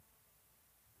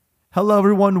Hello,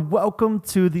 everyone. Welcome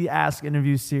to the Ask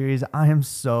Interview series. I am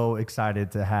so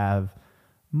excited to have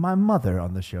my mother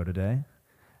on the show today.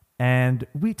 And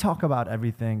we talk about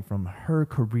everything from her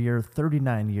career,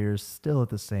 39 years, still at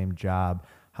the same job,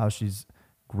 how she's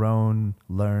grown,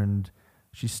 learned.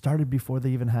 She started before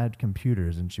they even had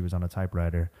computers and she was on a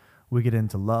typewriter. We get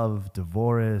into love,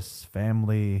 divorce,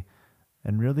 family,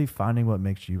 and really finding what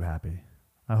makes you happy.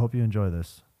 I hope you enjoy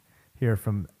this. Here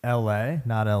from LA,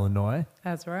 not Illinois.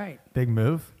 That's right. Big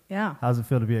move. Yeah. How's it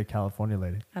feel to be a California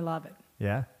lady? I love it.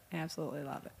 Yeah? Absolutely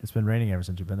love it. It's been raining ever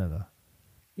since you've been there, though.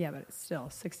 Yeah, but it's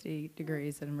still 60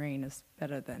 degrees and rain is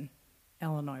better than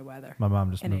Illinois weather. My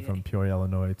mom just Any moved from day. Peoria,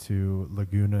 Illinois to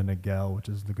Laguna Niguel, which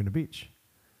is Laguna Beach.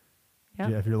 Yeah. Do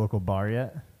you have your local bar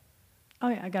yet? Oh,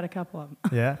 yeah, I got a couple of them.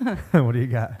 Yeah? What do you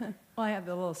got? Well, I have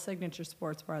the little signature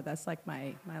sports bar. That's like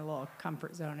my little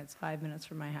comfort zone. It's 5 minutes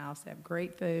from my house. They have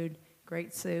great food,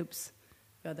 great soups.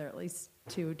 Go there at least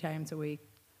 2 times a week.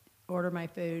 Order my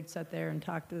food, sit there and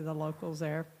talk to the locals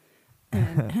there.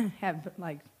 And have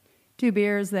like 2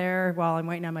 beers there while I'm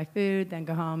waiting on my food, then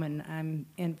go home and I'm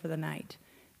in for the night.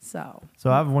 So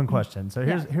So I have one question. So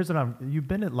Yeah. here's what you've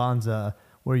been at Lonza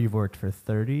where you've worked for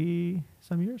 30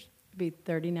 some years? it'll be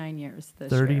 39 years this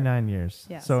year. 39 years.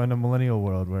 Yes. So in a millennial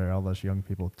world where all those young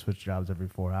people switch jobs every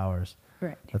 4 hours,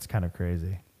 Right. that's kind of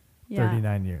crazy. Yeah.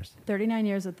 39 years. 39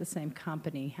 years at the same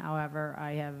company. However,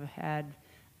 I have had,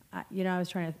 I was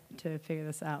trying to figure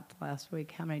this out last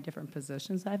week, how many different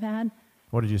positions I've had.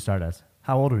 What did you start as?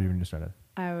 How old were you when you started?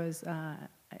 I was,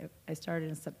 I started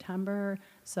in September,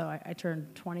 so I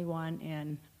turned 21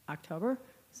 in October.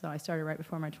 So I started right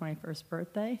before my 21st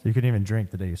birthday. So you couldn't even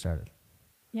drink the day you started.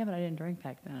 Yeah, but I didn't drink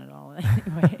back then at all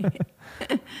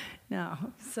anyway. No,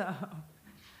 so,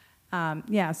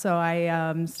 so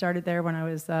I started there when I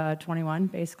was 21,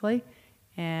 basically.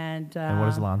 And And what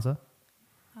is Lonza?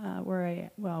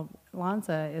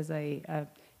 Lonza is a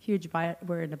huge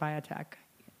we're in the biotech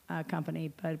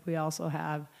company, but we also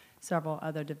have several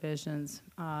other divisions.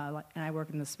 And I work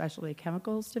in the specialty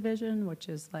chemicals division, which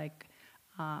is like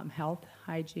health,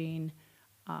 hygiene,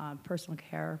 personal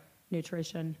care,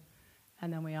 nutrition.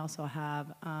 And then we also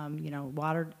have,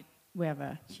 water. We have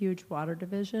a huge water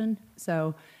division.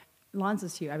 So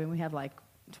Lonza's huge. I mean, we have like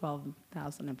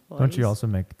 12,000 employees. Don't you also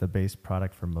make the base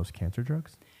product for most cancer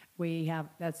drugs? We have,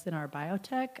 that's in our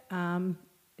biotech.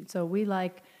 So we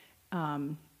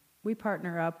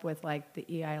partner up with like the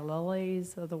Eli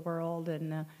Lillys of the world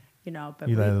and, but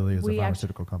Eli Lilly is a we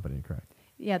pharmaceutical company, correct?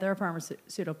 yeah, they're a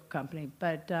pharmaceutical company,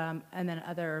 but, and then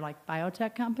other like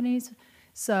biotech companies.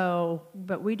 So,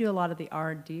 but we do a lot of the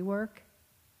R&D work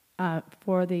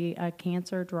for the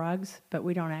cancer drugs, but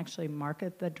we don't actually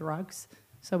market the drugs.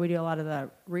 So we do a lot of the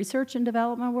research and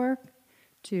development work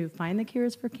to find the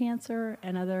cures for cancer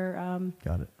and other.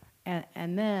 Got it.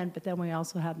 But then we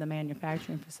also have the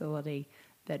manufacturing facility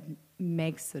that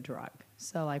makes the drug.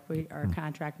 So like we are a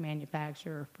contract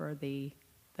manufacturer for the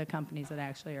companies that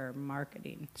actually are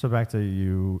marketing. So back to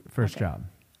you, first Okay. job.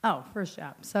 Oh, first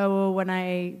job. So when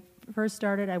I first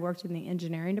started, I worked in the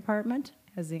engineering department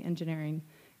as the engineering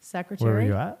secretary. Where were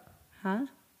you at? Huh?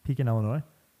 Pekin, Illinois?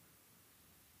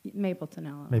 Mapleton,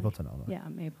 Illinois. Mapleton, Illinois. Yeah,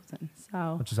 Mapleton.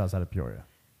 So Which is outside of Peoria.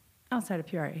 outside of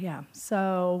Peoria, yeah.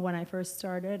 So when I first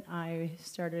started, I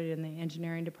started in the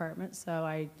engineering department. So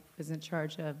I was in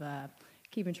charge of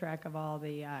keeping track of all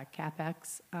the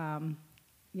CapEx,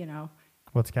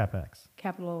 What's CapEx?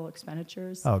 capital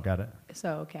expenditures. Oh, got it.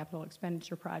 So capital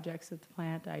expenditure projects at the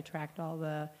plant, I tracked all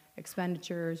the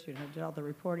expenditures, did all the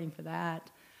reporting for that.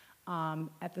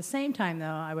 At the same time, though,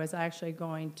 I was actually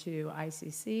going to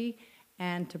ICC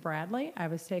and to Bradley. I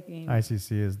was taking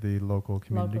ICC is the local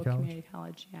community college? community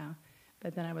college, yeah.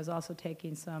 But then I was also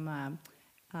taking some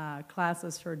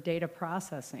classes for data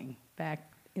processing back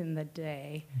in the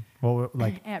day. Well,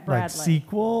 like, At like Bradley.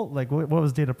 SQL? Like, what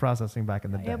was data processing back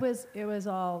in the day? It was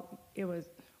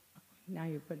now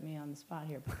you're putting me on the spot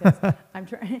here because I'm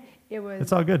trying,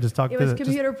 It's all good. Just talk it to was the... just-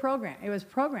 computer program. It was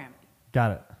programming.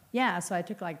 Got it. Yeah, so I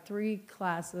took like 3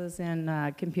 classes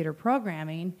in computer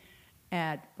programming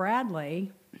at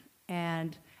Bradley,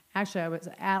 and actually I was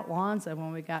at Lonza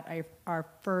when we got our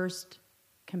first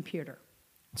computer.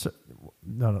 So,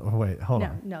 no, wait, hold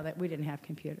on. No, that we didn't have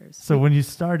computers. So when you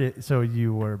started, so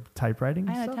you were typewriting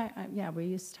I had stuff? yeah, we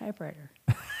used typewriter.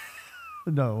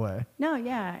 No way. No,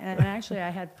 yeah, and actually I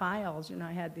had files.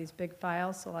 I had these big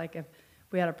files. So like if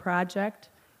we had a project,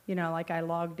 like I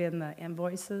logged in the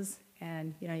invoices,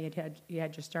 and you had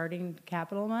your starting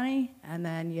capital money, and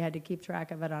then you had to keep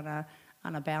track of it on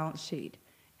a balance sheet,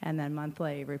 and then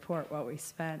monthly report what we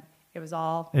spent. It was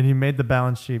all And you made the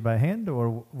balance sheet by hand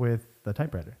or with the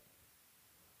typewriter?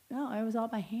 No, it was all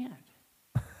by hand.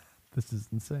 This is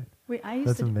insane.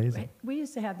 That's amazing. We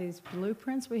used to have these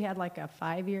blueprints. We had like a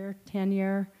 5-year,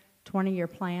 10-year, 20-year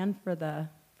plan for the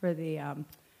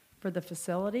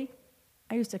facility.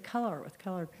 I used to color with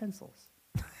colored pencils.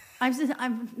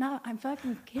 I'm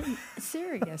fucking kidding.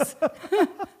 Serious.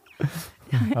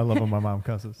 I love when my mom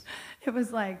cusses. It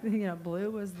was like,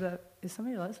 blue was is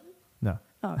somebody listening? No.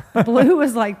 Oh, blue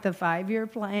was like the 5-year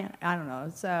plan. I don't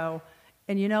know. So,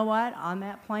 and you know what? On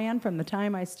that plan, from the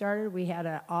time I started, we had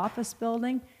an office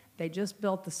building. They just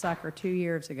built the sucker 2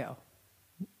 years ago.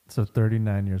 So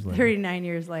 39 years later. 39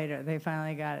 years later, they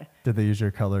finally got it. Did they use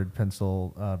your colored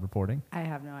pencil reporting? I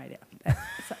have no idea.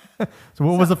 So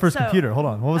what was the first computer? Hold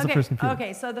on. What was the first computer?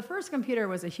 Okay, so the first computer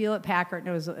was a Hewlett-Packard, and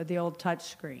it was the old touch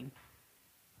screen.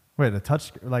 Wait, a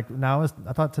touch, like now is,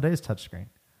 I thought today's touch screen.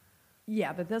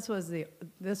 Yeah, but this was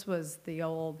the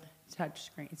old touch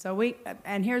screen. So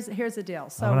and here's the deal.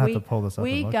 So I'm gonna have to pull this up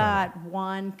we and look got at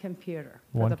one computer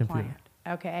for One the computer.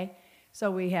 plant. Okay,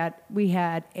 so we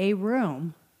had a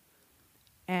room,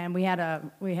 and we had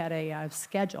a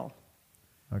schedule.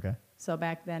 Okay. So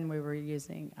back then we were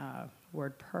using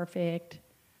WordPerfect.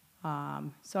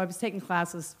 So I was taking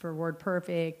classes for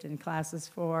WordPerfect and classes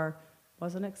for,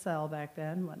 wasn't Excel back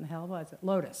then. What in the hell was it?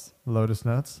 Lotus. Lotus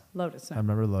Notes. Lotus. I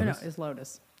remember Lotus. No, it was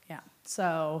Lotus. Yeah.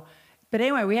 So, but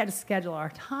anyway, we had to schedule our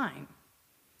time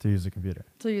To use a computer.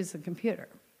 to use the computer.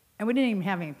 And we didn't even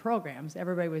have any programs.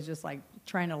 Everybody was just like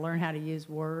trying to learn how to use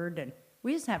Word. And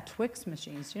we used to have Twix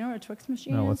machines. Do you know what a Twix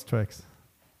machine No, is? what's Twix?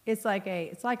 It's like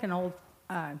an old,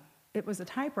 it was a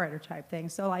typewriter type thing.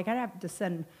 So like I'd have to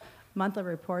send monthly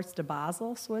reports to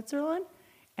Basel, Switzerland.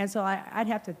 And so I'd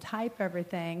have to type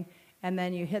everything, and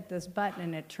then you hit this button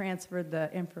and it transferred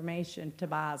the information to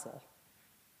Basel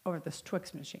over this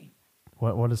Twix machine.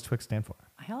 What does Twix stand for?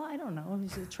 Hell, I don't know. It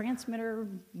was a transmitter,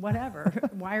 whatever,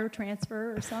 wire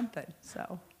transfer or something.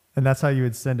 So And that's how you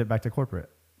would send it back to corporate.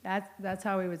 that's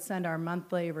how we would send our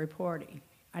monthly reporting.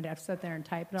 I'd have to sit there and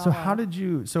type it all So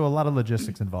out. so a lot of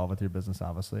logistics involved with your business,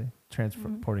 obviously,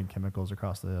 transporting chemicals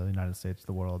across the United States,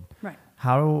 the world. Right.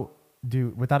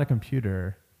 Without a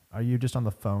computer, are you just on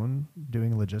the phone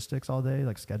doing logistics all day,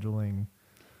 like scheduling?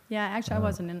 Yeah, actually, I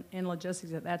wasn't in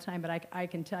logistics at that time, but I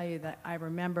can tell you that I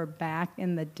remember back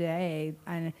in the day,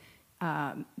 and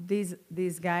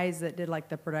these guys that did like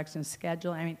the production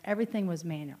schedule. I mean, everything was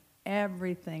manual.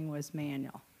 Everything was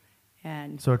manual,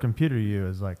 and So a computer to you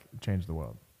is like changed the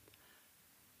world.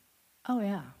 oh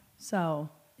yeah. So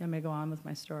you want me to go on with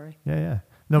my story? Yeah.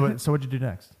 No, but so what'd you do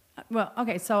next? Well,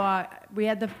 okay, so we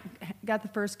got the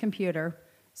first computer.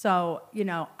 So,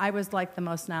 I was like the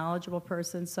most knowledgeable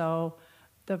person. So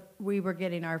we were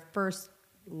getting our first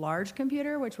large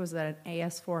computer, which was an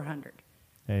AS400.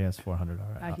 AS400,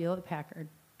 all right. Hewlett-Packard.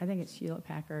 I think it's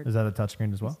Hewlett-Packard. Is that a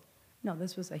touchscreen as well? No,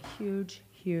 this was a huge.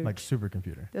 Like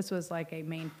supercomputer. This was like a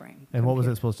mainframe. And what was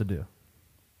computer. it supposed to do?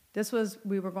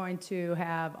 We were going to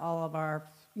have all of our,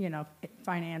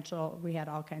 financial, we had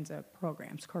all kinds of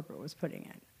programs corporate was putting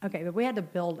in. Okay, but we had to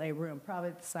build a room,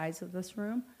 probably the size of this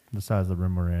room. The size of the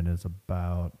room we're in is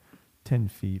about 10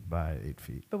 feet by 8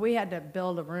 feet. But we had to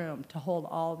build a room to hold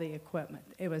all the equipment.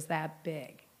 It was that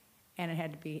big. And it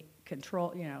had to be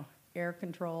controlled, air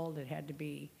controlled. It had to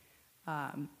be,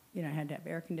 it had to have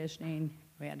air conditioning.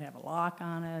 We had to have a lock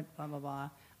on it, blah, blah, blah.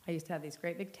 I used to have these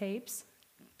great big tapes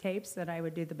that I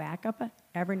would do the backup.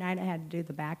 Every night I had to do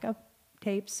the backup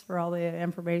tapes for all the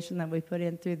information that we put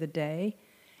in through the day.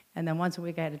 And then once a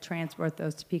week I had to transport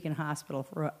those to Pekin Hospital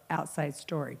for outside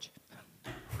storage.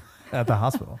 At the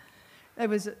hospital?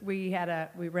 We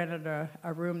rented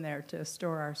a room there to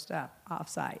store our stuff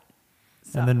off-site.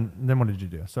 So. And then what did you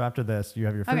do? So after this, you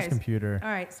have your first computer. All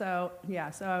right, so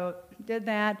did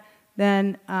that.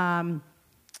 Then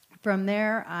from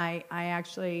there, I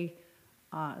actually,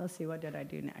 let's see, what did I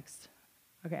do next?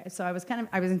 Okay, so I was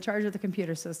in charge of the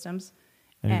computer systems.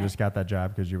 And you just got that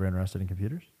job because you were interested in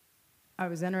computers? I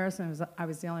was interested, and I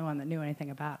was the only one that knew anything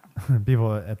about them.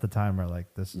 People at the time were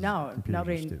like, computers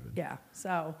nobody, are stupid. Yeah,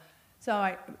 so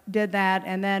I did that,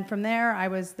 and then from there, I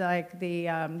was like the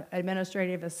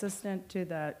administrative assistant to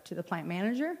the plant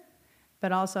manager,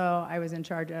 but also I was in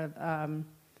charge of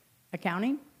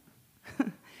accounting.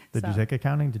 Did you take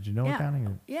accounting? Did you know Yeah.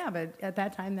 accounting? Yeah, but at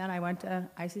that time, then I went to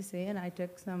ICC and I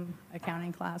took some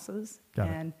accounting classes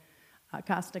and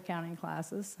cost accounting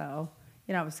classes. So,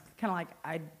 it was kind of like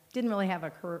I didn't really have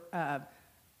a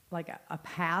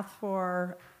path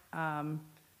for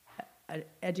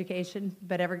education,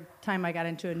 but every time I got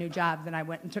into a new job, then I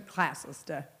went and took classes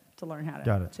to learn how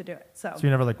to do it. So you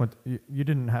never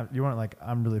you weren't like,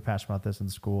 I'm really passionate about this in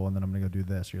school and then I'm going to go do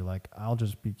this. You're like, I'll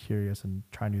just be curious and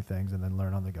try new things and then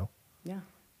learn on the go. Yeah.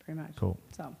 pretty much. Cool.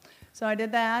 So I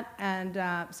did that, and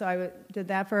did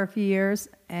that for a few years,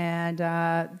 and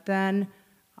then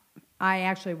I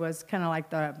actually was kind of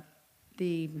like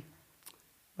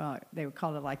well, they would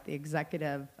call it like the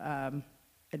executive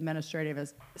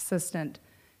administrative assistant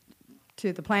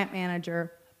to the plant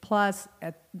manager, plus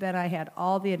then I had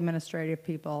all the administrative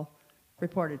people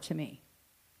reported to me.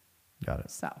 Got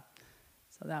it. So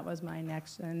that was my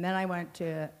next, and then I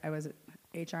was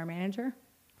HR manager.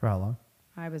 For how long?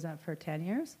 I was up for 10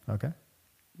 years. Okay.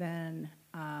 Then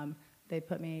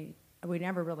we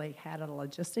never really had a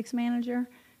logistics manager,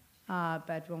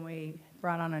 but when we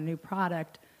brought on a new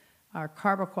product, our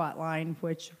Carboquat line,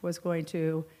 which was going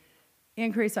to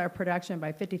increase our production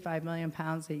by 55 million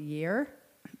pounds a year,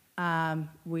 so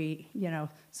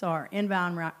our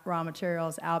inbound raw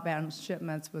materials, outbound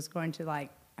shipments was going to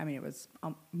it was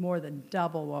more than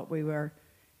double what we were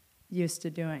used to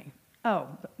doing. Oh,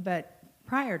 but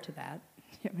prior to that,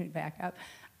 let me back up.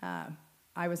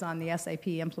 I was on the SAP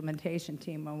implementation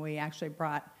team when we actually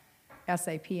brought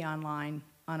SAP online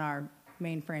on our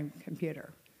mainframe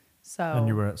computer. So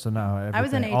now I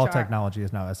was in all HR. technology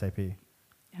is now SAP.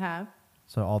 Huh?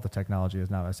 So all the technology is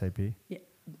now SAP. Yeah.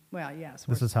 Well, yes.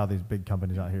 This is how these big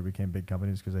companies out here became big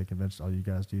companies, because they convinced all you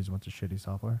guys to use a bunch of shitty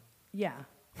software. Yeah.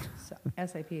 So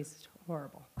SAP is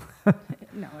horrible.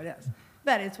 No, it is.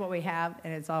 But it's what we have,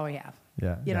 and it's all we have.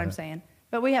 Yeah. You know what I'm saying?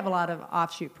 But we have a lot of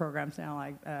offshoot programs now,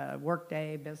 like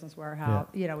Workday, Business Warehouse.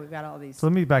 Yeah. We've got all these. So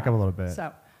let me back up a little bit.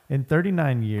 So in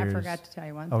 39 years. I forgot to tell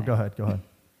you one thing. Oh, go ahead.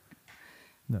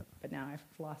 No. But now I've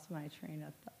lost my train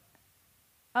of thought.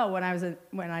 Oh, when I was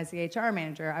the HR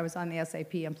manager, I was on the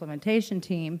SAP implementation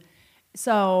team.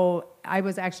 So I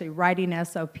was actually writing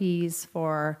SOPs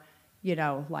for,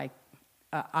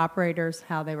 operators,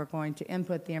 how they were going to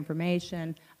input the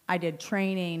information. I did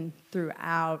training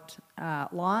throughout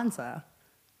Lonza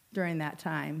during that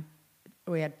time.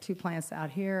 We had 2 plants out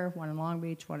here, one in Long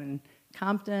Beach, one in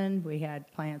Compton. We had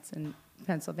plants in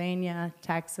Pennsylvania,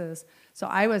 Texas. So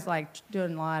I was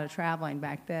doing a lot of traveling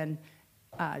back then,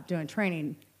 doing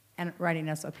training and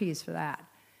writing SOPs for that.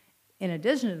 In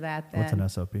addition to that, then... What's an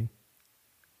SOP?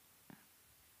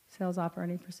 Sales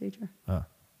operating procedure. Oh,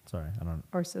 sorry. I don't...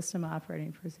 Or system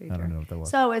operating procedure. I don't know what that was.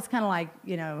 So it's kind of like,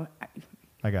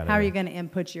 I got it. how are you going to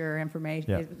input your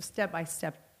information, Yeah.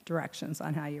 step-by-step directions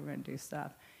on how you're going to do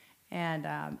stuff. And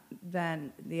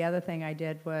then the other thing I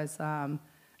did was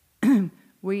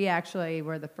we actually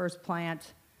were the first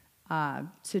plant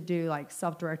to do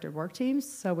self-directed work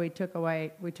teams. So we took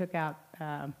out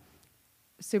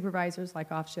supervisors,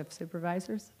 off-shift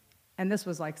supervisors. And this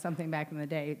was something back in the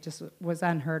day, it just was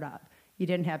unheard of. You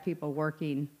didn't have people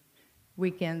working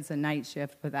weekends and night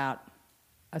shift without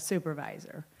a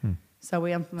supervisor. So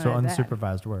we implemented that. So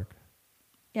unsupervised work.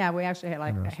 Yeah, we actually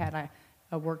had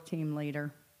a work team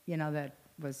leader, that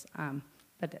was,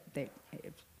 but they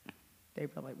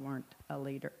really weren't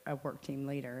a work team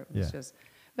leader. It was just,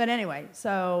 but anyway,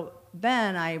 so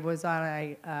then I was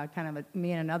on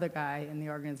me and another guy in the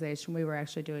organization, we were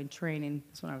actually doing training,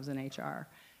 this when I was in HR,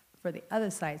 for the other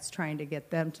sites, trying to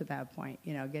get them to that point,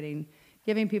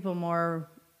 giving people more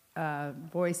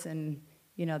voice in,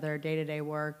 their day-to-day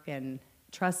work, and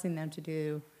trusting them to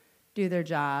do their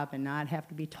job and not have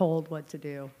to be told what to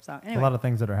do. So anyway. A lot of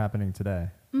things that are happening today,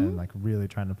 and really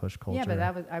trying to push culture.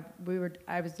 Yeah, but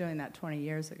I was doing that 20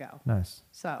 years ago. Nice.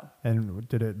 So. And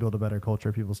did it build a better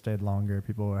culture? People stayed longer.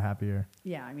 People were happier.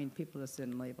 Yeah, people just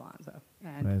didn't leave Lonza.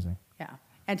 Amazing. Yeah,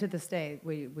 and to this day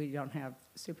we don't have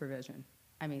supervision.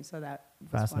 So that was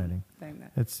fascinating one thing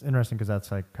that. It's interesting because that's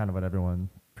kind of what everyone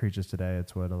preaches today.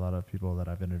 It's what a lot of people that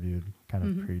I've interviewed kind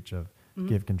of preach of: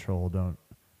 give control, don't.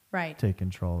 Right. Take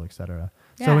control, etc.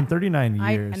 Yeah. So in 39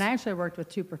 years, I actually worked with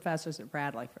 2 professors at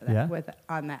Bradley for that.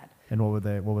 On that. And what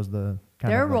was the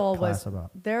kind their of role class was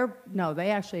about? They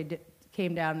actually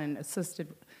came down and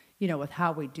assisted, with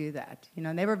how we do that.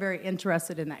 And they were very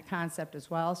interested in that concept as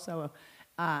well. So,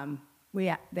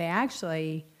 they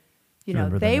actually,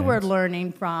 they were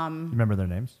learning from. You remember their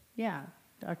names? Yeah,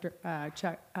 Dr.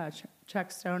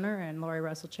 Chuck Stoner and Lori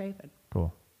Russell Chapin.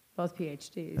 Cool. Both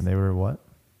PhDs. And they were what?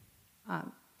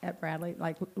 At Bradley,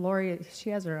 Lori, she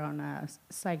has her own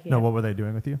psyche. No, what were they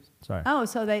doing with you? Sorry. Oh,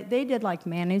 so they did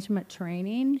management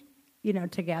training,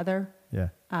 together. Yeah.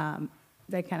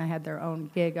 They kind of had their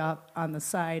own gig up on the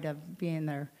side of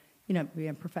being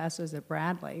being professors at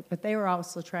Bradley, but they were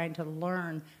also trying to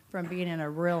learn from being in a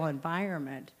real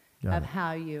environment of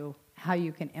how you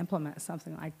can implement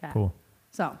something like that. Cool.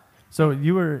 So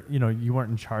you were, you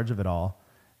weren't in charge of it all.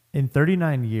 In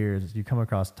 39 years, you come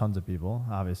across tons of people,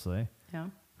 obviously. Yeah.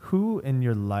 Who in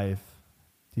your life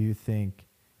do you think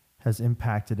has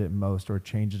impacted it most or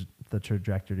changed the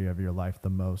trajectory of your life the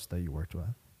most that you worked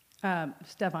with?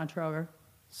 Stefan Troger.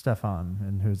 Stefan,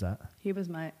 and who's that? He was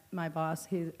my boss.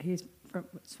 He's from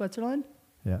Switzerland.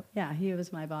 Yeah. Yeah, he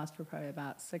was my boss for probably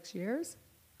about 6 years.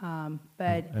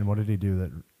 But And what did he do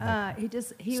that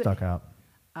he stuck out?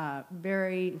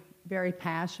 very, very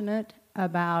passionate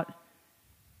about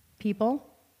people.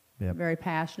 Yep. Very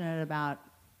passionate about,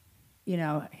 you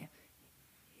know,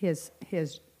 his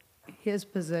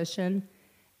position,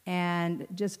 and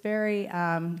just very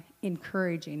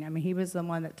encouraging. I mean, he was the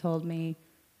one that told me,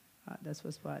 this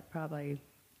was what, probably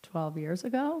 12 years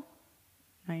ago,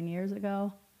 9 years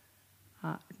ago,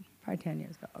 probably 10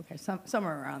 years ago. Okay,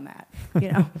 somewhere around that.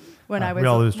 You know, when I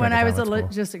was a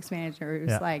logistics manager, it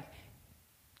was like,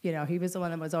 you know, he was the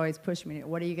one that was always pushing me.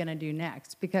 What are you going to do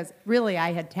next? Because really,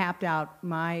 I had tapped out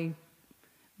my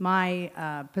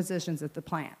positions at the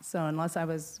plant. So unless I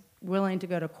was willing to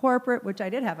go to corporate, which I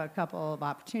did have a couple of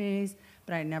opportunities,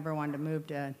 but I never wanted to move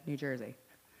to New Jersey.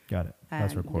 Got it.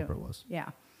 That's where corporate was.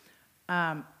 Yeah.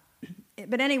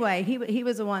 But anyway, he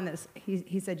was the one that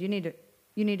he said, you need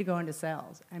to go into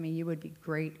sales. I mean, you would be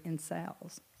great in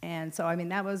sales. And so, I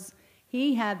mean,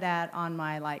 he had that on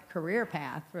my like career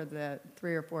path for the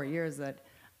 3 or 4 years that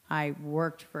I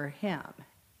worked for him.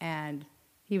 And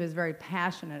he was very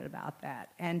passionate about that.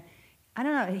 And I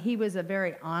don't know, he was a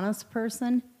very honest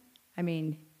person. I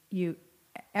mean, I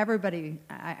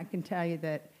can tell you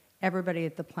that everybody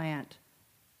at the plant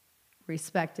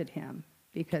respected him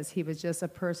because he was just a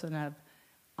person of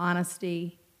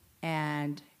honesty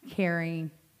and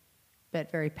caring, but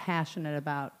very passionate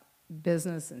about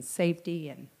business and safety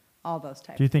and all those types of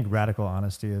things. Do you think radical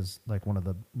honesty is like one of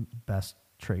the best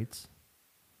traits?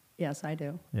 Yes, I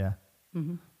do. Yeah.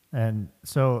 Mm-hmm. And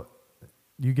so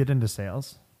you get into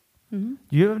sales. Mm-hmm.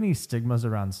 Do you have any stigmas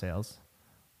around sales?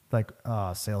 Like,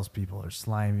 salespeople are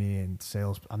slimy and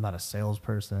I'm not a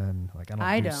salesperson. Like,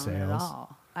 I don't do sales. At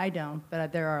all. I don't,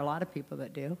 but there are a lot of people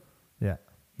that do. Yeah.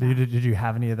 Did you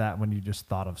have any of that when you just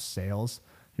thought of sales?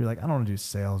 You're like, I don't want to do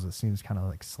sales. It seems kind of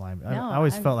like slimy. No, I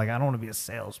always felt like I don't want to be a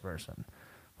salesperson.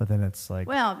 But then it's like...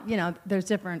 Well, you know, there's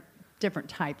different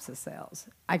types of sales.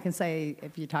 I can say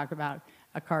if you talk about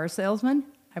a car salesman,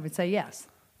 I would say yes.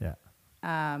 Yeah.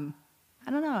 I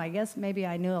don't know. I guess maybe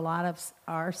I knew a lot of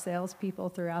our salespeople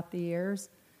throughout the years.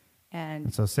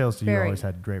 And so sales to you always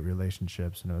had great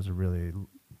relationships, and it was really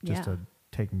just a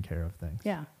taking care of things.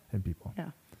 Yeah. And people.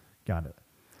 Yeah. Got it.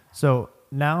 So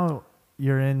now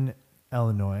you're in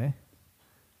Illinois.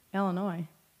 Illinois.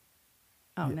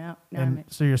 Oh, Yeah. no.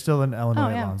 So you're still in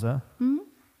Illinois, yeah. Alonzo? Mm-hmm.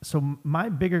 So my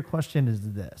bigger question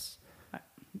is this.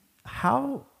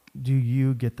 How do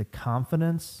you get the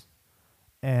confidence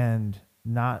and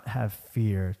not have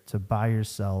fear to by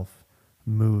yourself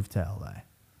move to LA?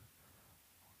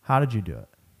 How did you do it?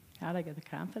 How did I get the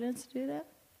confidence to do that?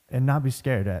 And not be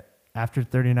scared after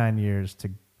 39 years to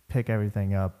pick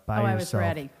everything up by yourself. I was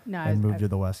ready. And move to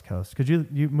the West Coast. Because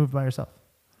you moved by yourself.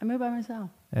 I moved by myself.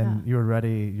 And you were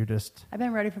ready. I've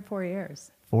been ready for 4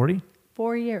 years. 40?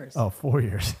 4 years. Oh, 4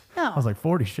 years. No. I was like,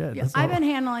 40 shit. Yeah, I've been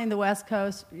handling the West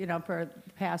Coast, you know, for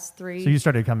the past 3. So you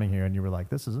started coming here and you were like,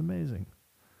 this is amazing.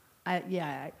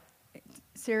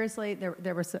 Seriously,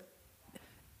 there were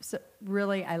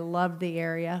really, I loved the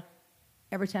area.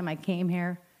 Every time I came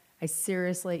here, I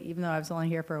seriously, even though I was only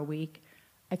here for a week,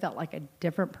 I felt like a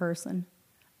different person.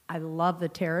 I love the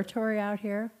territory out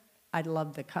here. I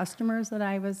love the customers that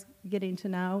I was getting to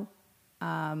know.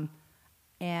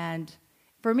 And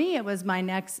for me, it was my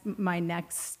next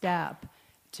step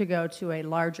to go to a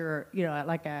larger, you know,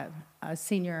 like a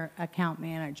senior account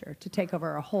manager to take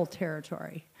over a whole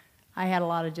territory. I had a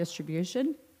lot of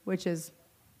distribution, which is,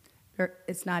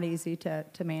 it's not easy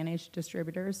to manage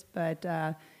distributors, but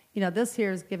you know, this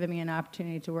here has given me an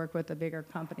opportunity to work with the bigger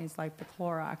companies like the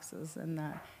Cloroxes and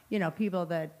the, you know, people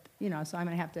that, you know, so I'm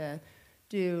going to have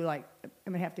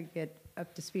to get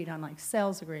up to speed on like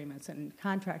sales agreements and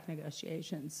contract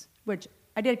negotiations, which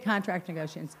I did contract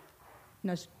negotiations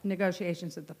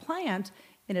at the plant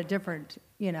in a different,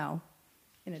 you know,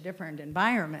 in a different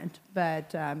environment,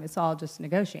 but it's all just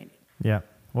negotiating. Yeah.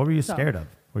 What were you scared of?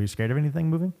 Were you scared of anything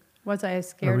moving? Was I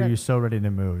scared of? Or were you so ready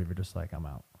to move, you were just like, I'm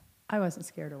out? I wasn't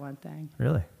scared of one thing.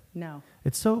 Really? No.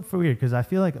 It's so weird because I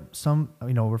feel like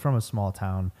we're from a small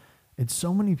town. It's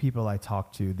so many people I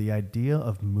talk to, the idea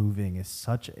of moving is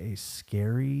such a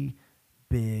scary,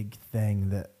 big thing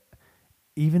that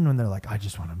even when they're like, I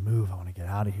just want to move, I want to get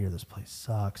out of here, this place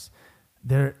sucks,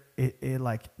 they're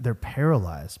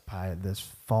paralyzed by this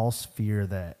false fear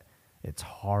that it's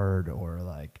hard or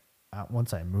like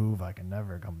once I move, I can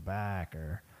never come back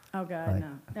or... Oh, God,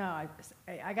 no. I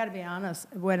got to be honest.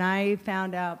 When I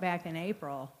found out back in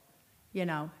April, you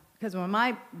know, because when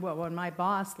my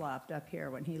boss left up here,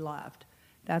 when he left,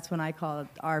 that's when I called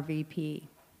RVP.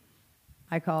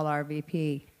 I called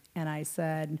RVP, and I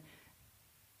said,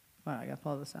 well, I got to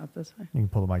pull this out this way. You can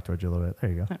pull the mic towards you a little bit. There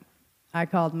you go. I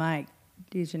called Mike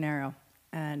DeGennaro,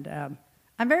 and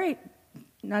I'm very,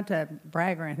 not to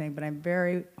brag or anything, but I'm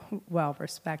very well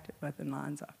respected within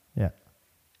Lonza. Yeah.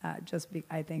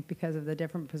 I think because of the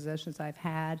different positions I've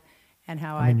had and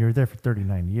how I mean, you were there for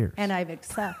 39 years. and I've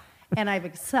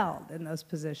excelled in those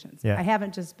positions. Yeah. I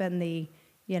haven't just been the,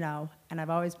 and I've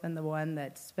always been the one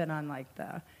that's been on like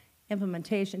the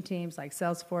implementation teams, like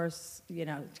Salesforce,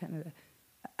 kind of.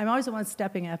 I'm always the one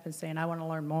stepping up and saying, I want to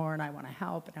learn more and I want to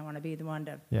help and I want to be the one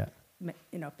to,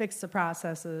 fix the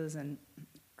processes or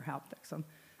help fix them.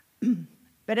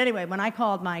 But anyway, when I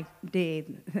called Mike D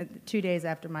 2 days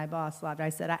after my boss left, I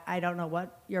said, I don't know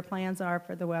what your plans are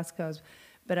for the West Coast,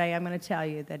 but I am going to tell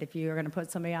you that if you're going to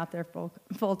put somebody out there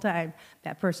full time,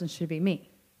 that person should be me.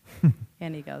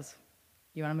 And he goes,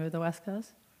 you want to move to the West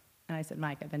Coast? And I said,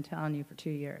 Mike, I've been telling you for 2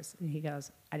 years. And he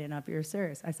goes, I didn't know if you were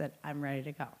serious. I said, I'm ready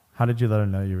to go. How did you let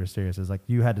him know you were serious? It's like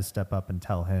you had to step up and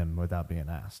tell him without being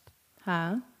asked.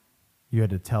 Huh? You had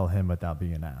to tell him without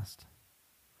being asked.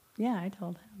 Yeah, I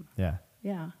told him. Yeah.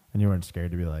 Yeah. And you weren't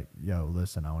scared to be like, yo,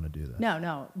 listen, I want to do this.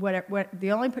 No.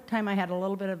 The only time I had a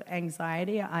little bit of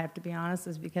anxiety, I have to be honest,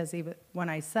 is because when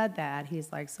I said that,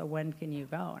 he's like, so when can you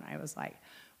go? And I was like,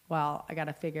 well, I got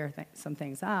to figure some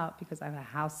things out because I have a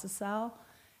house to sell.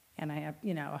 And I have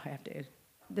to,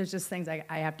 there's just things I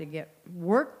have to get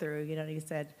work through.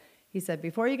 He said,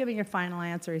 before you give me your final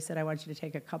answer, he said, I want you to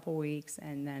take a couple weeks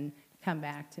and then come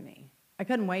back to me. I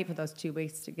couldn't wait for those 2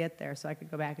 weeks to get there so I could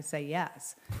go back and say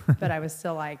yes. But I was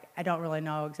still like, I don't really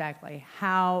know exactly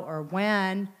how or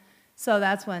when. So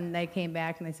that's when they came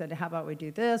back and they said, how about we do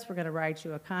this? We're going to write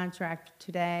you a contract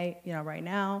today, right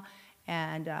now.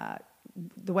 And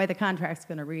the way the contract's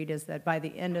going to read is that by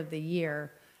the end of the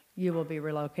year, you will be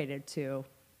relocated to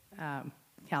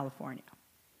California.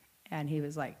 And he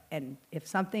was like, and if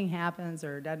something happens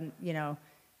or doesn't,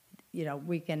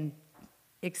 we can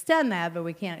extend that, but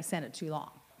we can't extend it too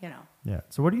long, Yeah.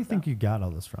 So where do you think you got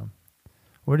all this from?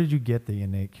 Where did you get the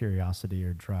innate curiosity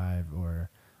or drive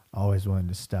or always willing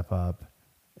to step up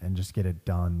and just get it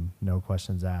done, no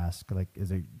questions asked? Like, is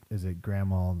it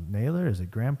Grandma Naylor? Is it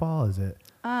Grandpa? Is it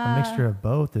a mixture of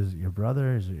both? Is it your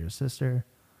brother? Is it your sister?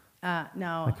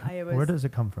 No, where does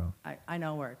it come from? I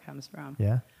know where it comes from.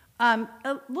 Yeah? A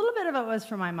little bit of it was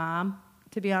from my mom,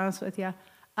 to be honest with you.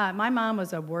 My mom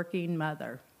was a working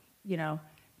mother,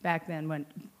 back then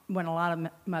when a lot of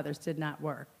mothers did not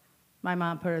work. My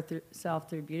mom put herself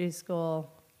through beauty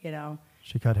school,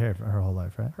 She cut hair for her whole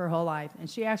life, right? her whole life. And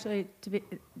she actually,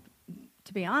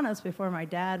 to be honest, before my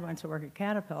dad went to work at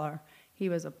Caterpillar, he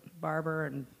was a barber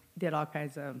and did all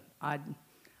kinds of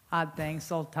odd things,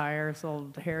 sold tires,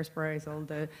 sold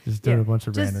hairspray, just did a bunch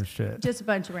of random shit. Just a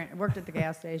bunch of random, worked at the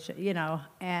gas station,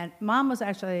 and Mom was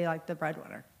actually like the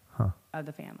breadwinner of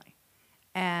the family.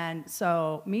 And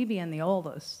so me being the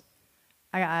oldest,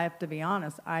 I have to be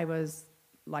honest, I was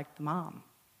like the mom.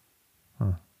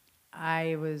 Huh.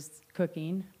 I was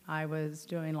cooking, I was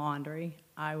doing laundry,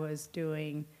 I was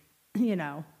doing,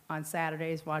 on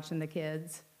Saturdays watching the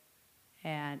kids,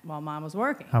 and while Mom was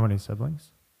working. How many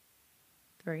siblings?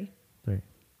 3. 3.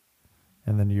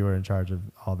 And then you were in charge of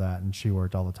all that, and she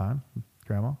worked all the time,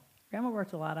 Grandma? Grandma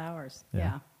worked a lot of hours.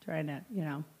 Yeah. Trying to,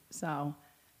 so,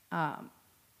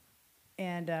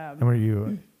 And were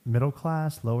you middle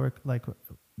class, lower, like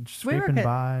scraping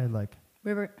by, like?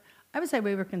 I would say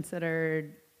we were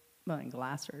considered, well, in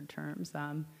Glassford terms,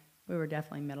 we were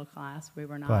definitely middle class. We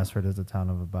were not. Glassford is a town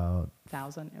of about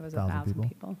 1,000. It was 1,000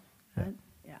 people. Yeah. Right?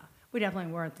 Yeah. We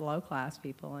definitely weren't the low class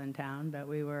people in town, but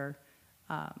we were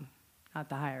not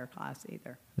the higher class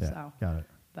either. Yeah, So, got it.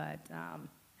 but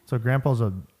So Grandpa's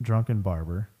a drunken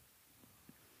barber.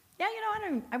 yeah,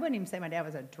 I wouldn't even say my dad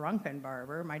was a drunken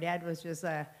barber. My dad was just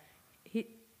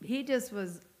he just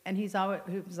was, and he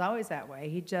was always that way.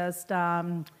 He just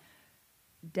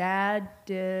Dad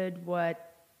did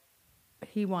what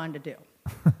he wanted to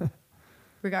do,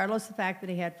 regardless of the fact that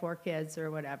he had 4 kids or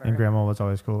whatever. And Grandma was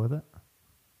always cool with it?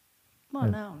 Well,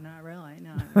 no, not really.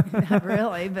 No, not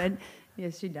really. But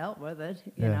yes, she dealt with it,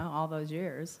 you know, all those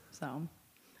years. So,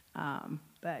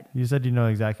 but You said you know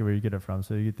exactly where you get it from,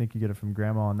 so you think you get it from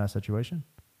Grandma in that situation?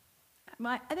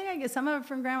 I think I get some of it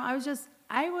from Grandma.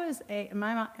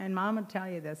 Mom would tell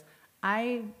you this.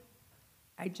 I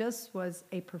just was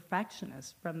a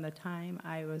perfectionist from the time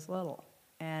I was little.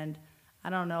 And I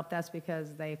don't know if that's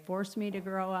because they forced me to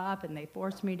grow up and they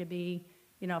forced me to be,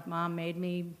 if Mom made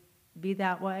me be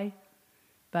that way.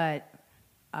 But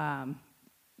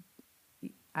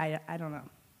I don't know.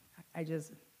 I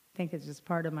just think it's just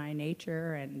part of my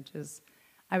nature, and just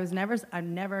I'm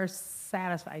never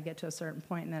satisfied. I get to a certain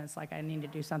point, and then it's like I need to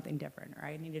do something different, or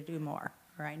I need to do more,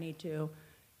 or I need to,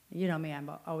 you know me, I've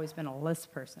always been a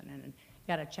list person, and you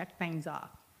got to check things off.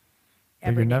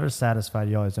 But you're never satisfied.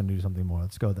 You always want to do something more.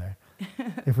 Let's go there.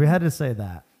 If we had to say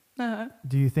that,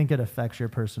 do you think it affects your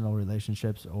personal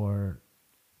relationships or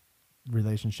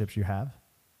relationships you have?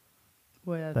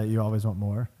 That you always want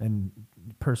more? And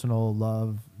personal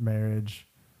love, marriage.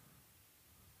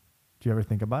 Do you ever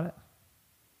think about it?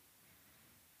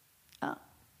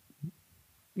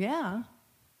 Yeah.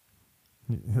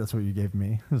 That's what you gave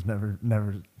me. It was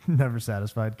never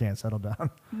satisfied. Can't settle down.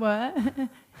 What?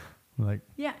 Like.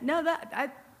 Yeah. No.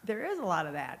 There is a lot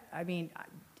of that. I mean,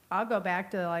 I'll go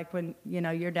back to like when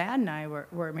your dad and I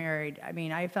were married. I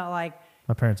mean, I felt like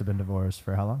my parents have been divorced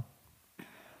for how long?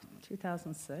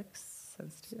 2006,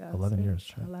 since 2000. 11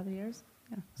 years. Right? 11 years.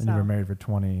 Yeah. And you were married for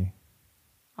 20.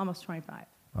 Almost 25.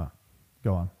 Wow.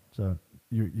 Go on. So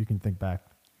you can think back.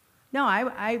 No,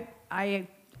 I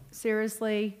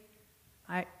seriously,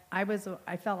 I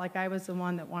felt like I was the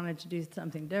one that wanted to do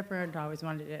something different. I always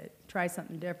wanted to try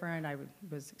something different. I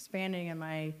was expanding in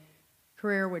my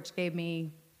career, which gave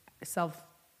me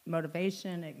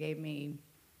self-motivation. It gave me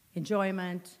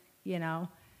enjoyment,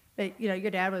 But,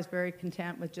 your dad was very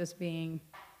content with just being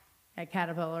at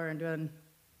Caterpillar and doing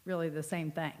really the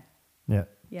same thing. Yeah.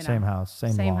 Same house,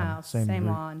 same lawn. House, same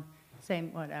lawn,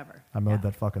 same whatever. I mowed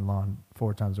that fucking lawn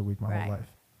 4 times a week my whole life.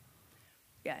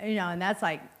 Yeah, and that's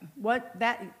like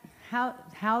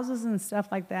houses and stuff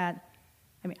like that.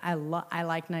 I mean, I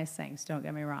like nice things. Don't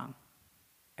get me wrong,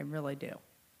 I really do.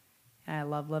 And I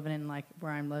love living in like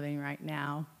where I'm living right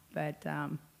now, but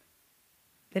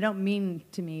they don't mean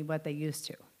to me what they used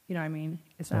to. You know what I mean?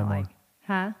 It's Say not more. like,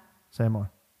 huh? Say more.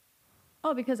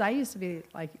 Oh, because I used to be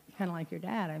like kind of like your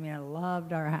dad. I mean, I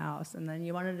loved our house, and then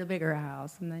you wanted a bigger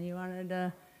house, and then you wanted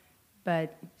to.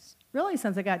 But really,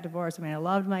 since I got divorced, I mean, I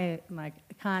loved my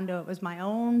condo. It was my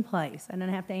own place. I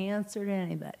didn't have to answer to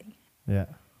anybody. Yeah.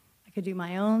 I could do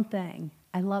my own thing.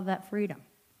 I love that freedom.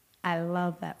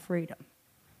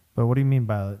 But what do you mean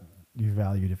by you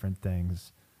value different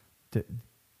things?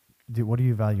 What do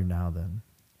you value now then?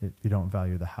 You don't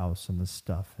value the house and the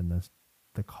stuff and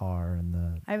the car and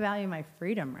the... I value my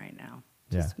freedom right now.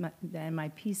 Just my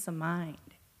peace of mind.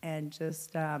 And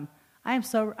just... I am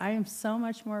so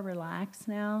much more relaxed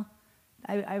now.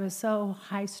 I was so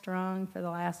high strung for the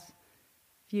last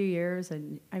few years,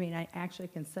 and I mean, I actually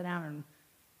can sit down and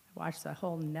watch the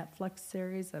whole Netflix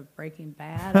series of Breaking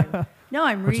Bad.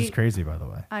 Which is crazy, by the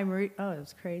way. it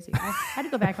was crazy. I had to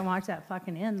go back and watch that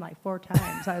fucking end like 4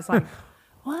 times. I was like,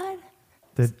 what?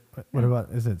 What about,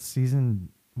 is it season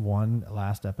 1,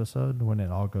 last episode, when it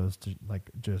all goes to like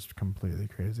just completely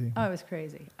crazy? Oh, it was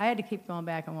crazy. I had to keep going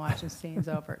back and watching scenes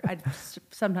over.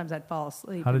 Sometimes I'd fall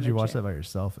asleep. How did you watch that by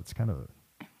yourself? It's kind of...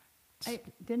 It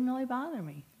didn't really bother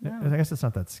me. No. I guess it's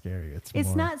not that scary.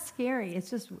 It's not scary.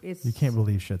 It's you can't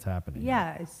believe shit's happening.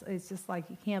 Yeah, it's just like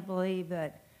you can't believe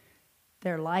that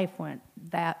their life went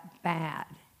that bad,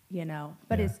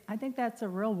 But I think that's a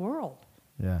real world.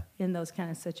 Yeah. In those kind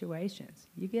of situations,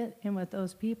 you get in with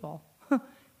those people,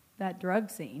 that drug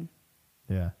scene.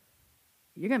 Yeah.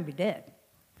 You're gonna be dead.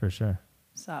 For sure.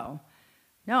 So,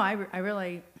 no, I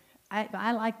really.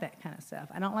 I like that kind of stuff.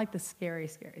 I don't like the scary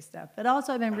stuff. But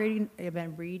also, I've been reading. The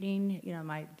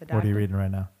doctor. What are you reading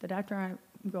right now? The doctor I'm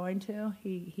going to.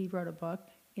 He wrote a book.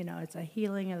 It's a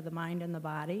healing of the mind and the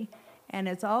body, and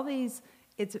it's all these.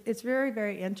 It's very,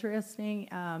 very interesting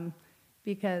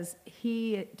because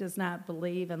he does not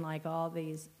believe in like all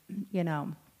these.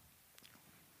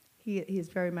 He's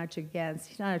very much against.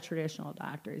 He's not a traditional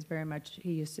doctor.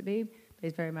 He used to be. But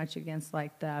he's very much against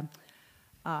like the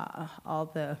all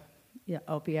the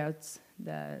opiates,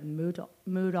 the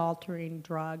mood altering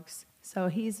drugs. So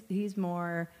he's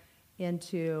more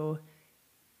into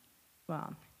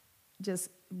just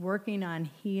working on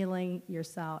healing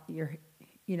yourself.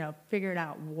 Figuring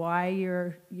out why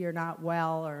you're not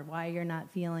well or why you're not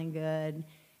feeling good,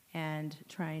 and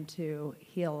trying to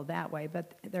heal that way.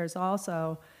 But there's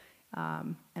also,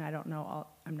 and I don't know,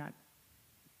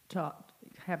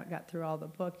 haven't got through all the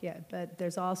book yet, but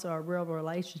there's also a real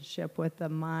relationship with the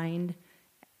mind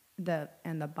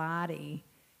and the body,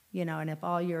 and if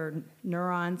all your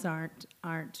neurons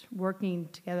aren't working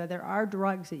together, there are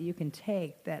drugs that you can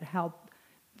take that help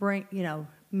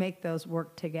make those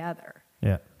work together.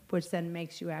 Yeah. Which then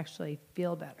makes you actually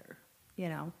feel better,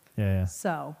 Yeah.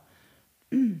 So.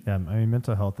 Yeah, I mean,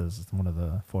 mental health is one of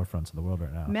the forefronts of the world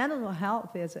right now. Mental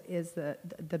health is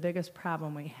the biggest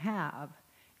problem we have,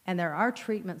 and there are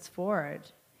treatments for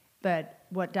it, But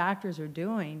what doctors are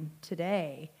doing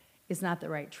today is not the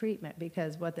right treatment,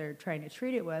 because what they're trying to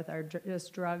treat it with are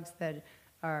just drugs that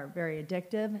are very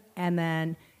addictive, and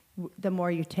then the more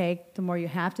you take, the more you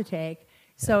have to take.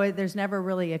 So there's never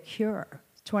really a cure.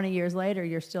 20 years later,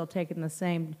 you're still taking the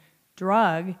same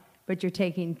drug, but you're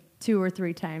taking 2 or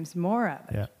 3 times more of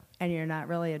it. Yeah. And you're not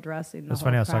really addressing the That's whole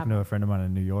funny. I was problem. talking to a friend of mine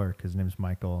in New York. His name's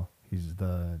Michael. He's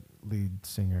the lead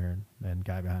singer and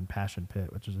guy behind Passion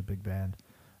Pit, which is a big band.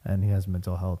 And he has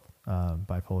mental health,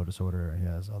 bipolar disorder. He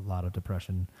has a lot of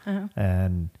depression. Uh-huh.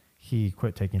 And he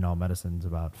quit taking all medicines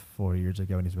about 4 years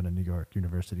ago. And he's been in New York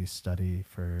University study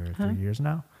for 3 years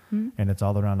now. Mm-hmm. And it's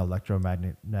all around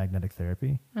electromagnetic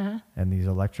therapy. Uh-huh. And these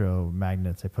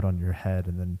electromagnets they put on your head,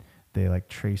 and then they like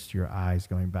trace your eyes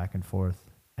going back and forth.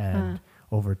 And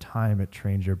over time, it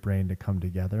trains your brain to come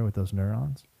together with those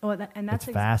neurons. Well, and that's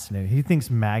It's fascinating. He thinks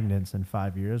magnets in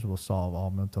 5 years will solve all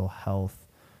mental health,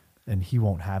 and he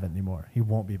won't have it anymore. He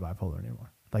won't be bipolar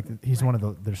anymore. Like he's one of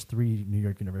the, there's 3 New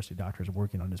York University doctors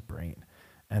working on his brain,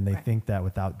 and they think that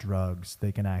without drugs,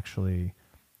 they can actually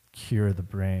cure the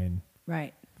brain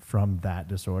right. from that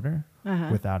disorder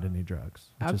without any drugs,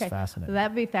 which is fascinating. So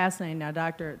that'd be fascinating. Now,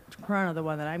 Dr. Corona, the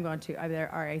one that I'm going to, there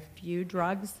are a few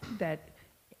drugs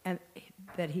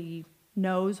that he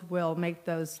knows will make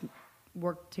those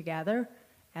work together,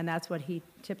 and that's what he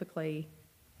typically,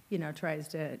 tries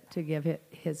to give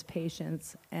his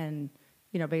patients, and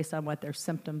based on what their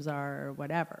symptoms are or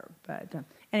whatever. But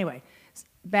anyway,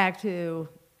 back to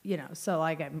so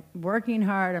like I'm working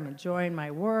hard, I'm enjoying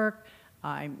my work,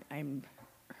 I'm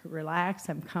relaxed,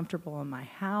 I'm comfortable in my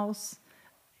house,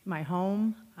 my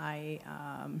home. I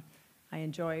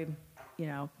enjoy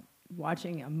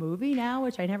watching a movie now,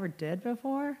 which I never did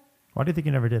before. Why do you think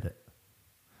you never did it?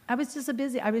 I was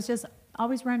just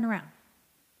always running around.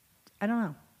 I don't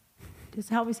know.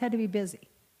 Just always had to be busy.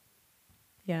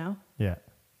 Yeah.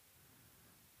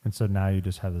 And so now you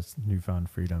just have this newfound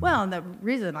freedom. Well, and the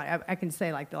reason I can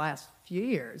say like the last few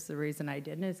years, the reason I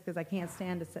didn't is because I can't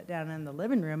stand to sit down in the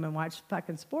living room and watch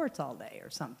fucking sports all day or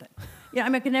something.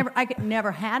 I could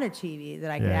never had a TV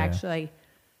that I could actually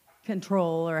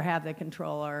control or have the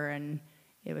controller, and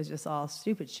it was just all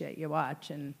stupid shit you watch.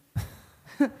 And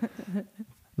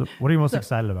what are you most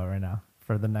excited about right now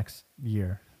for the next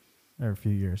year or a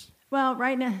few years? Well,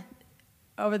 right now,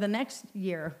 over the next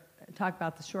year, talk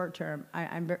about the short term,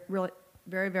 I'm really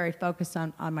very, very focused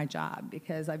on my job,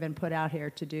 because I've been put out here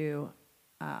to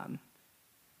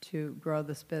grow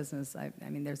this business. I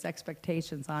mean, there's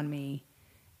expectations on me,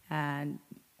 and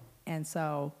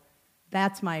so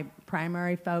that's my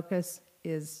primary focus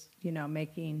is,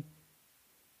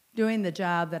 doing the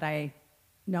job that I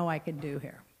know I can do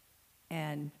here.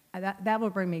 And that will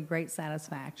bring me great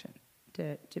satisfaction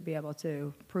to be able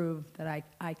to prove that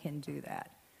I can do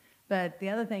that. But the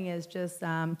other thing is just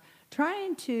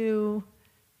trying to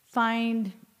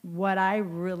find what I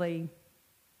really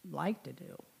like to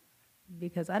do,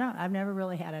 because I've never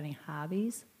really had any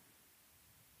hobbies.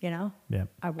 Yeah.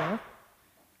 I work,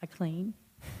 I clean,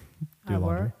 Do laundry.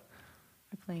 work,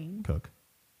 I clean. Cook.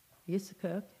 I used to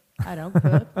cook. I don't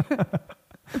cook.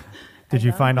 Did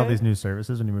you find all these new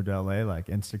services when you moved to LA, like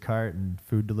Instacart and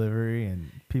food delivery and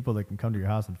people that can come to your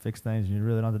house and fix things, and you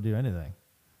really don't have to do anything?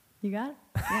 You got it?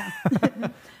 Yeah.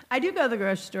 I do go to the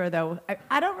grocery store, though.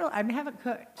 I haven't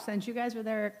cooked since you guys were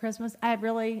there at Christmas. I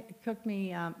really cooked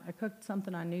I cooked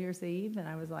something on New Year's Eve, and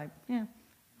I was like, yeah,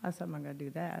 last time I'm going to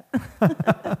do that.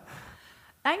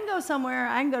 I can go somewhere.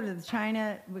 I can go to the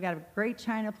China. We got a great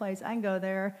China place. I can go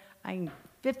there. I can,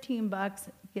 $15,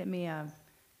 get me a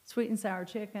sweet and sour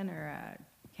chicken or a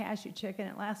cashew chicken.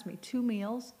 It lasts me 2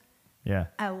 meals. Yeah.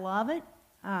 I love it.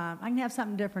 I can have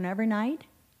something different every night.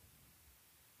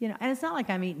 And it's not like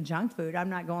I'm eating junk food. I'm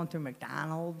not going through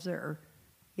McDonald's or.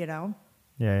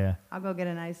 Yeah. I'll go get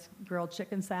a nice grilled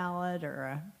chicken salad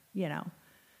or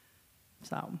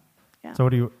So, yeah. So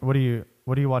what are you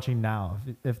watching now?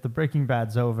 If the Breaking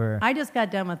Bad's over, I just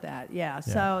got done with that. Yeah.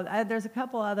 So there's a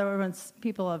couple other ones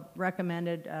people have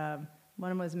recommended.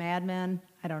 One was Mad Men.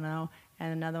 I don't know,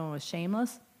 and another one was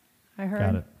Shameless. I heard.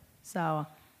 Got it. So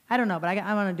I don't know, but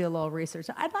I want to do a little research.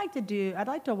 I'd like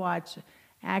to watch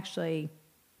actually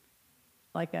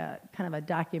like a kind of a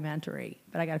documentary,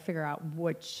 but I got to figure out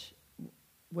which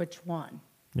one.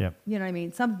 Yep. You know what I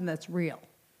mean? Something that's real,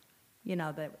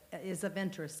 that is of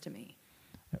interest to me.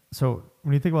 So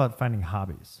when you think about finding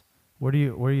hobbies, where do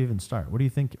you even start? What do you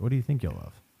think you'll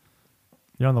love?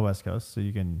 You're on the West Coast, so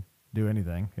you can do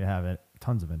anything. You have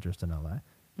tons of interest in LA.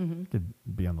 Mm-hmm. You could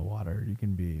be on the water. You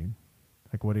can be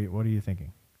like, what are you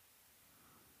thinking?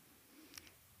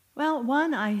 Well,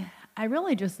 one, I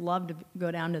really just love to go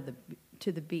down to the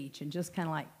to the beach and just kind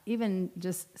of like even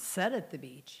just sit at the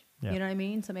beach. Yeah. You know what I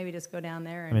mean? So maybe just go down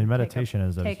there and I mean, meditation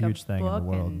is a huge thing in the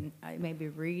world. And maybe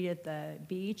read at the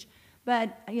beach.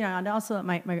 But and also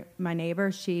my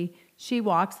neighbor, she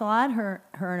walks a lot. Her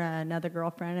and another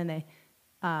girlfriend, and they,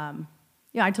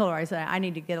 I told her, I said I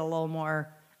need to get a little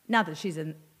more. Not that she's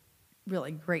in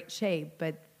really great shape,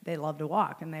 but they love to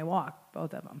walk, and they walk,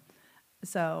 both of them.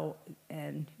 So,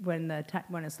 and when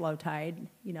it's low tide,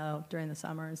 during the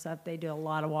summer and stuff, they do a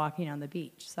lot of walking on the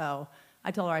beach. So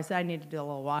I told her, I said I need to do a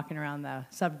little walking around the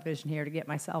subdivision here to get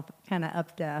myself kind of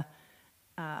up to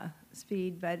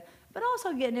speed, but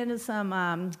also getting into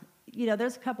some,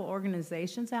 there's a couple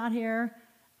organizations out here.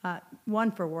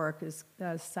 One for work is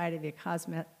the Society of the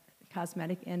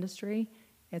Cosmetic Industry.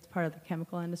 It's part of the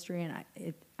chemical industry, and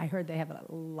I heard they have a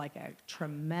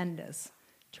tremendous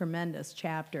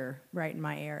chapter right in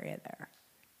my area there.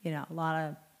 A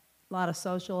lot of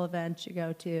social events you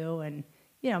go to, and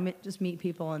just meet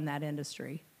people in that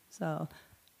industry. So,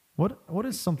 what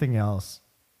is something else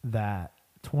that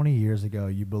 20 years ago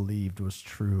you believed was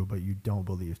true, but you don't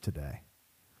believe today?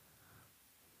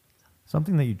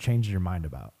 Something that you changed your mind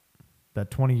about. That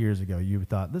 20 years ago you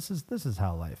thought this is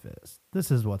how life is.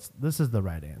 This is the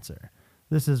right answer.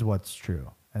 This is what's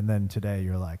true. And then today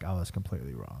you're like, I was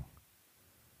completely wrong.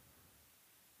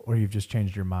 Or you've just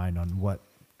changed your mind on what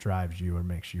drives you or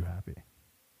makes you happy.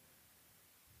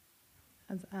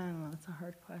 I don't know. It's a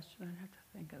hard question. I'd have to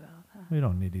think about that. We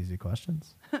don't need easy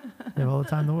questions. You have all the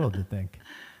time in the world to think.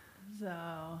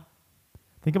 So,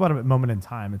 think about a moment in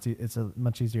time. It's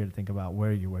much easier to think about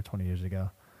where you were 20 years ago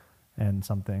and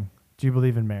something. Do you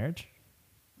believe in marriage?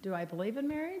 Do I believe in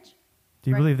marriage? Do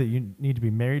you believe that you need to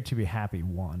be married to be happy,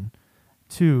 one?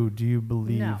 Two, do you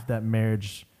believe that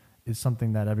marriage is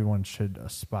something that everyone should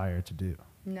aspire to do?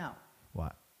 No.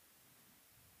 Why?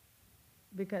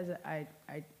 Because I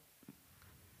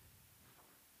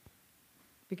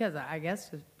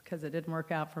guess because it didn't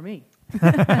work out for me.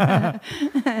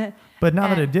 But now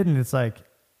that it didn't, it's like,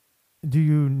 do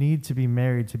you need to be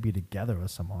married to be together with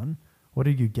someone? What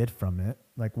do you get from it?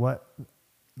 Like what?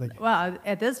 Well,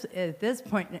 at this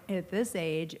point, at this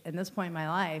age, in this point in my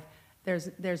life,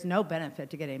 there's no benefit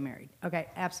to getting married. Okay,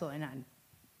 absolutely none.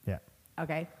 Yeah.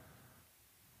 Okay.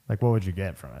 Like what would you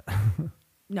get from it?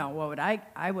 No, what would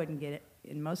I wouldn't get it.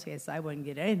 In most cases, I wouldn't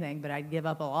get anything, but I'd give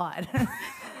up a lot.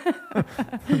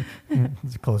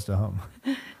 It's close to home.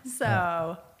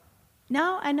 So,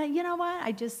 no, and you know what?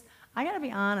 I got to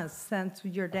be honest. Since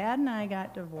your dad and I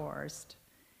got divorced,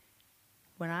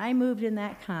 when I moved in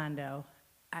that condo,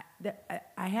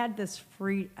 I had this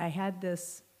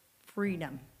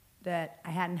freedom that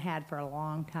I hadn't had for a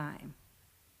long time,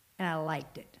 and I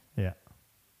liked it. Yeah.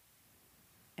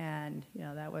 And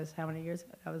that was how many years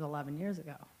ago? That was 11 years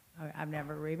ago. I've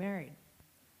never remarried.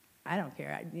 I don't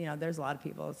care. There's a lot of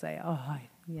people that say, "Oh,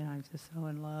 I'm just so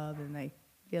in love," and they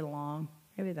get along.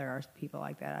 Maybe there are people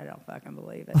like that. I don't fucking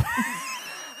believe it.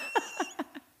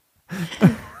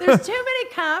 There's too many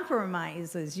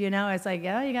compromises. It's like,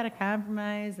 you got to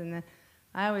compromise. And then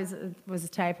I always was the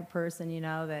type of person,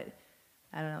 that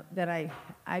I don't know that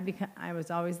I was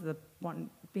always the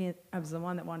one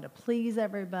that wanted to please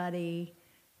everybody.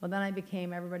 Well, then I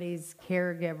became everybody's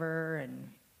caregiver, and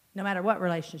no matter what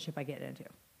relationship I get into.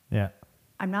 Yeah.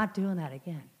 I'm not doing that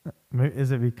again.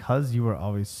 Is it because you were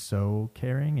always so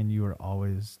caring and you were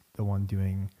always the one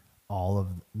doing all of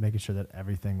making sure that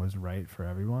everything was right for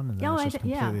everyone, and then it's just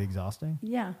completely exhausting?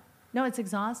 Yeah. No, it's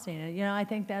exhausting. I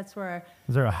think that's where...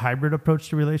 Is there a hybrid approach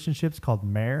to relationships called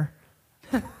MARE?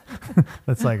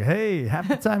 That's like, hey, half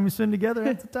the time we spend together,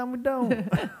 half the time we don't.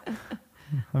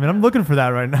 I mean, I'm looking for that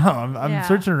right now. I'm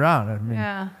searching around. I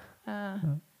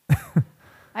mean,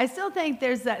 I still think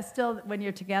there's that still, when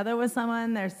you're together with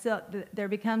someone, there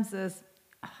becomes this,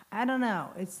 I don't know,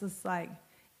 it's just like,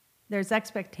 there's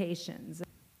expectations.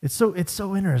 It's so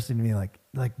interesting to me,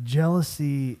 like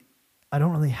jealousy, I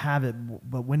don't really have it,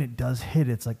 but when it does hit,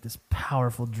 it's like this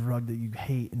powerful drug that you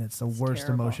hate, and it's the worst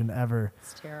terrible. Emotion ever.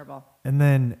 It's terrible. And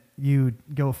then you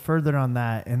go further on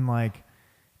that, and like,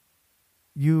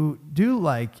 you do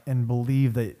like and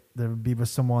believe that there would be with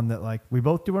someone that like, we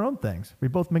both do our own things. We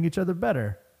both make each other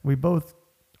better. We both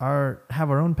have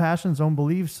our own passions, own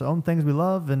beliefs, own things we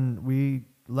love, and we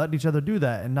let each other do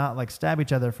that and not like stab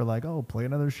each other for like, oh, play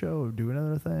another show, do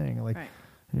another thing. Like, right.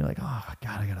 And you're like, oh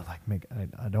God, I gotta like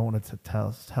I don't want to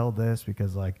tell this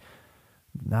because like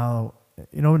now,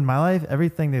 in my life,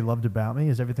 everything they loved about me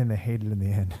is everything they hated in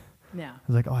the end. Yeah. I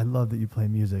was like, oh, I love that you play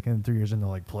music. And 3 years in, they're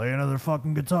like, play another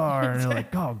fucking guitar. And you're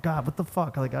like, oh God, what the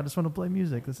fuck? Like, I just want to play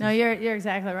music. No, you're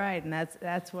exactly right, and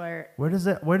that's where. Where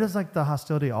does like the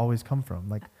hostility always come from?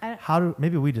 Like,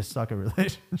 maybe we just suck at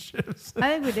relationships.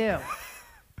 I think we do.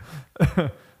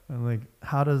 And like,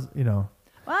 how does, Well,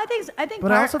 I think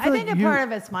but I also feel like part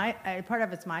of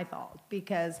it's my fault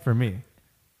because. For me.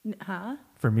 Huh?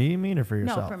 For me, you mean, or for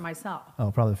yourself? No, for myself.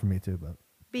 Oh, probably for me too, but.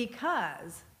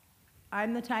 Because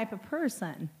I'm the type of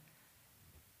person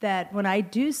that when I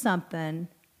do something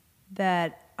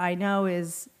that I know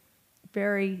is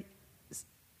very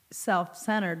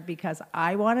self-centered because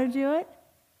I want to do it,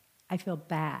 I feel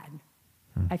bad.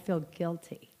 I feel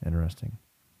guilty. Interesting.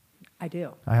 I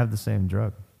do. I have the same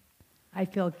drug. I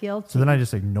feel guilty. So then I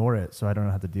just ignore it so I don't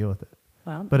have to deal with it.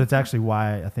 Well, but it's actually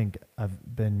why I think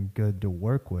I've been good to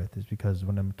work with is because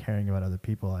when I'm caring about other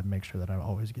people, I make sure that I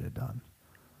always get it done.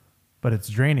 But it's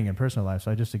draining in personal life,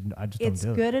 so I just don't do it. It's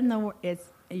good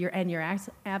you're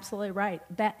absolutely right.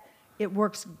 That it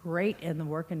works great in the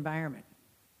work environment.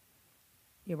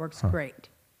 It works great.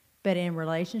 But in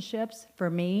relationships, for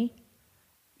me,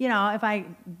 if I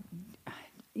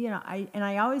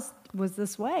always was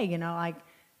this way, like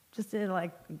just to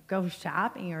like go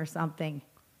shopping or something.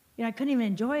 I couldn't even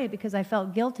enjoy it because I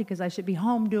felt guilty because I should be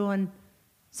home doing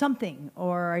something,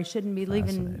 or I shouldn't be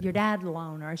leaving your dad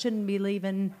alone, or I shouldn't be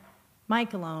leaving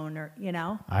Mike alone, or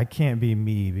I can't be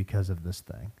me because of this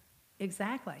thing.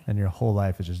 Exactly. And your whole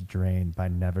life is just drained by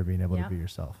never being able to be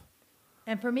yourself.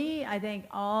 And for me, I think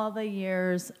all the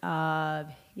years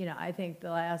of, I think the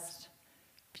last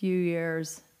few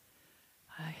years,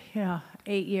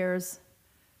 8 years,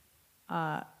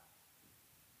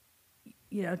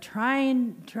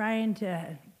 trying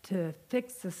to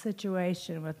fix the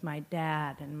situation with my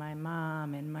dad and my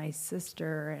mom and my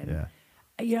sister and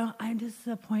I'm just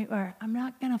at the point where I'm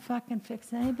not gonna fucking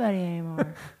fix anybody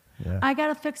anymore. I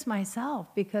gotta fix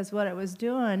myself because what it was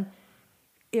doing,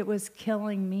 it was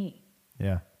killing me.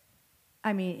 Yeah.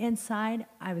 I mean, inside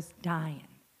I was dying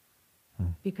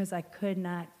because I could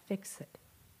not fix it.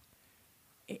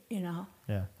 Yeah,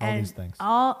 all and these things.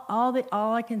 All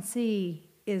I can see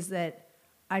is that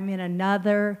I'm in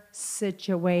another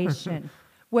situation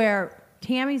where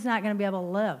Tammy's not going to be able to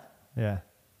live. Yeah.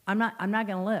 I'm not going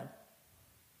to live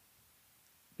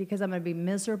because I'm going to be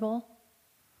miserable.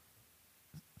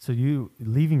 So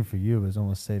leaving for you is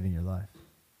almost saving your life.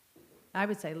 I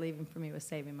would say leaving for me was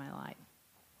saving my life.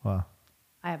 Wow.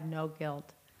 I have no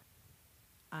guilt.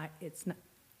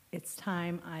 It's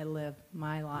time I live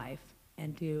my life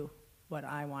and do what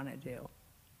I want to do.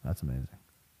 That's amazing.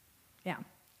 Yeah.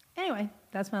 Anyway,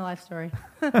 that's my life story.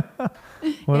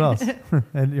 What else?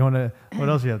 And what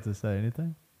else you have to say?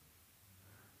 Anything?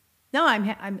 No,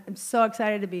 I'm so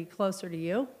excited to be closer to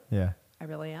you. Yeah. I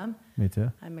really am. Me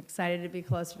too. I'm excited to be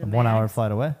closer to Max. 1 hour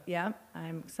flight away. Yeah,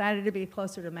 I'm excited to be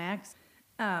closer to Max.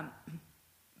 But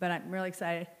I'm really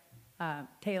excited.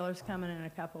 Taylor's coming in a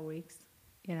couple weeks,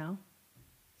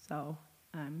 So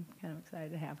I'm kind of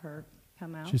excited to have her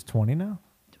come out. She's 20 now?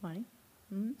 20.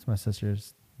 Mm-hmm. It's my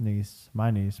sister's niece,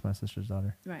 my sister's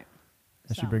daughter. Right.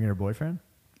 Is she bringing her boyfriend?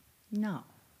 No.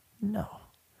 No.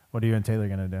 What are you and Taylor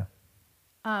going to do?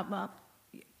 Well,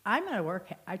 I'm going to work.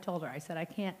 I told her, I said, I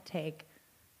can't take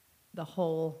the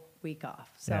whole week off.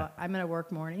 So I'm going to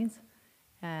work mornings.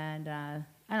 And I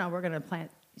don't know, we're going to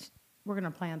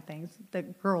plan things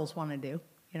that girls want to do,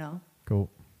 Cool.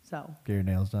 So. Get your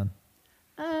nails done.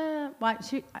 I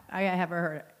have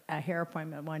her a hair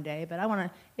appointment one day, but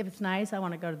if it's nice, I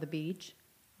want to go to the beach.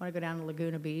 I want to go down to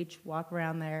Laguna Beach, walk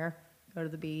around there, go to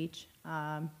the beach.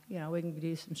 We can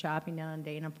do some shopping down in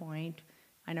Dana Point.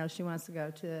 I know she wants to go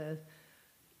to,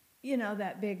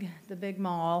 the big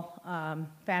mall,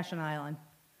 Fashion Island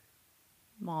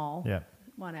Mall. Yeah.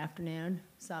 One afternoon.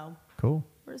 So. Cool.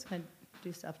 We're just going to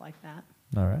do stuff like that.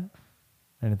 All right.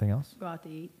 Anything else? Go out to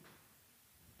eat.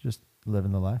 Just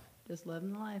living the life. Just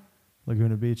living the life.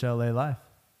 Laguna Beach, LA life.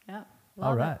 Yeah.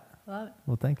 All right. Love it.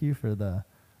 Well, thank you for the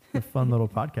fun little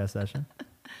podcast session.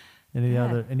 Any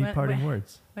parting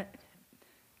words?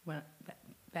 Went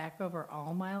back over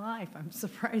all my life. I'm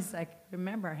surprised I can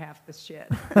remember half the shit.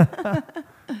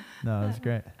 No, that's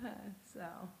great. So,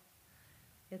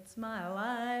 it's my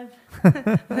life.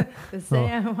 The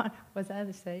city I want. What's that?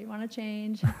 The city you want to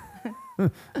change?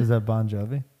 Is that Bon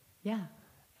Jovi? Yeah.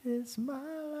 It's my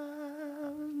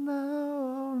life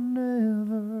now or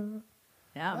never.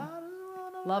 Yeah.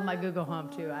 Love my Google Home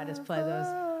too. I just play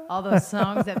all those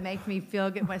songs that make me feel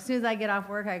good. As soon as I get off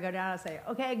work, I go down and say,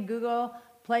 "Okay, Google,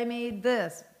 play me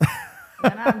this."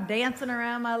 And I'm dancing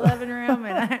around my living room,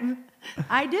 and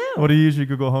I do. What do you use your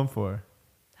Google Home for?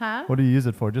 Huh? What do you use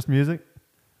it for? Just music?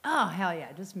 Oh, hell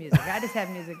yeah, just music. I just have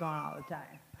music going all the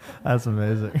time. That's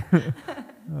amazing.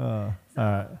 All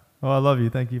right. Well, I love you.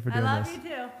 Thank you for I doing love this. you too.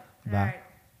 Bye. All right.